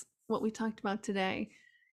that's what we talked about today,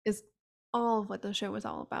 is all of what the show was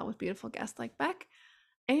all about with beautiful guests like Beck.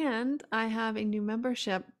 And I have a new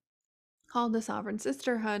membership called the Sovereign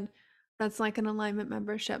Sisterhood that's like an alignment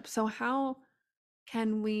membership. So how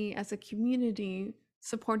can we as a community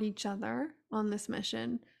support each other on this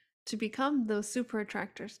mission to become those super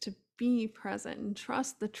attractors, to be present and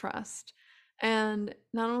trust the trust? And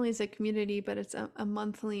not only is it community, but it's a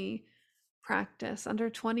monthly practice under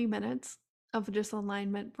 20 minutes of just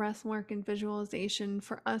alignment, breath work, and visualization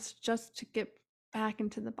for us just to get back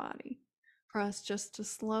into the body, for us just to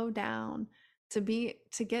slow down, to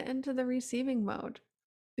get into the receiving mode,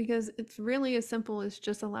 because it's really as simple as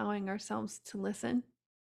just allowing ourselves to listen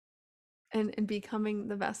and becoming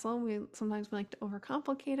the vessel. We sometimes like to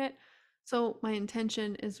overcomplicate it. So my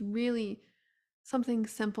intention is really something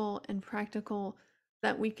simple and practical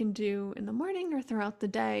that we can do in the morning or throughout the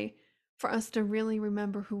day for us to really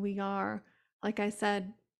remember who we are. Like I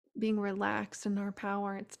said, being relaxed in our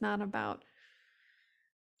power. It's not about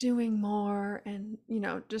doing more and,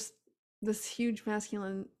 just this huge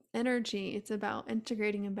masculine energy. It's about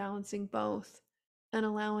integrating and balancing both and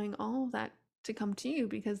allowing all of that to come to you,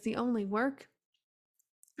 because the only work,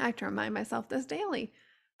 I have to remind myself this daily,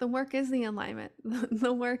 the work is the alignment.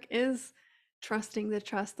 The work is trusting the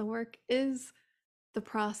trust. The work is the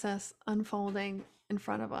process unfolding in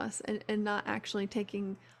front of us, and not actually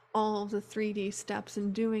taking all of the 3D steps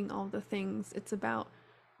and doing all the things. It's about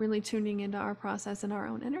really tuning into our process and our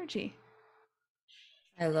own energy.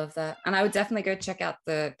 I love that. And I would definitely go check out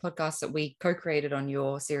the podcast that we co-created on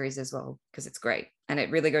your series as well, because it's great. And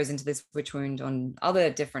it really goes into this witch wound on other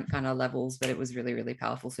different kind of levels, but it was really, really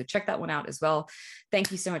powerful. So check that one out as well.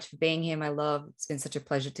 Thank you so much for being here, my love. It's been such a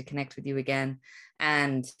pleasure to connect with you again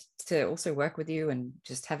and to also work with you and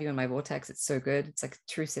just have you in my vortex. It's so good. It's like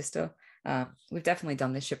a true sister. We've definitely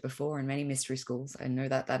done this shit before in many mystery schools. I know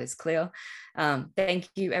that is clear. Thank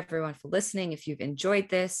you everyone for listening. If you've enjoyed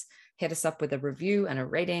this, hit us up with a review and a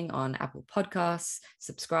rating on Apple Podcasts,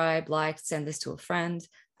 subscribe, like, send this to a friend.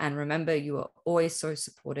 And remember, you are always so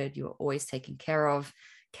supported. You are always taken care of.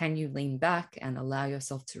 Can you lean back and allow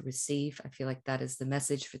yourself to receive? I feel like that is the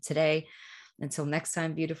message for today. Until next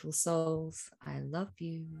time, beautiful souls, I love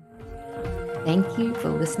you. Thank you for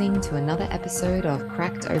listening to another episode of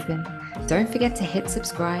Cracked Open. Don't forget to hit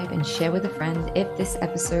subscribe and share with a friend if this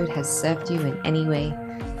episode has served you in any way.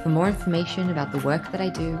 For more information about the work that I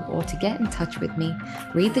do or to get in touch with me,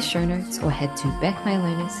 read the show notes or head to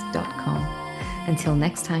beckmylonis.com. Until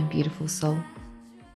next time, beautiful soul.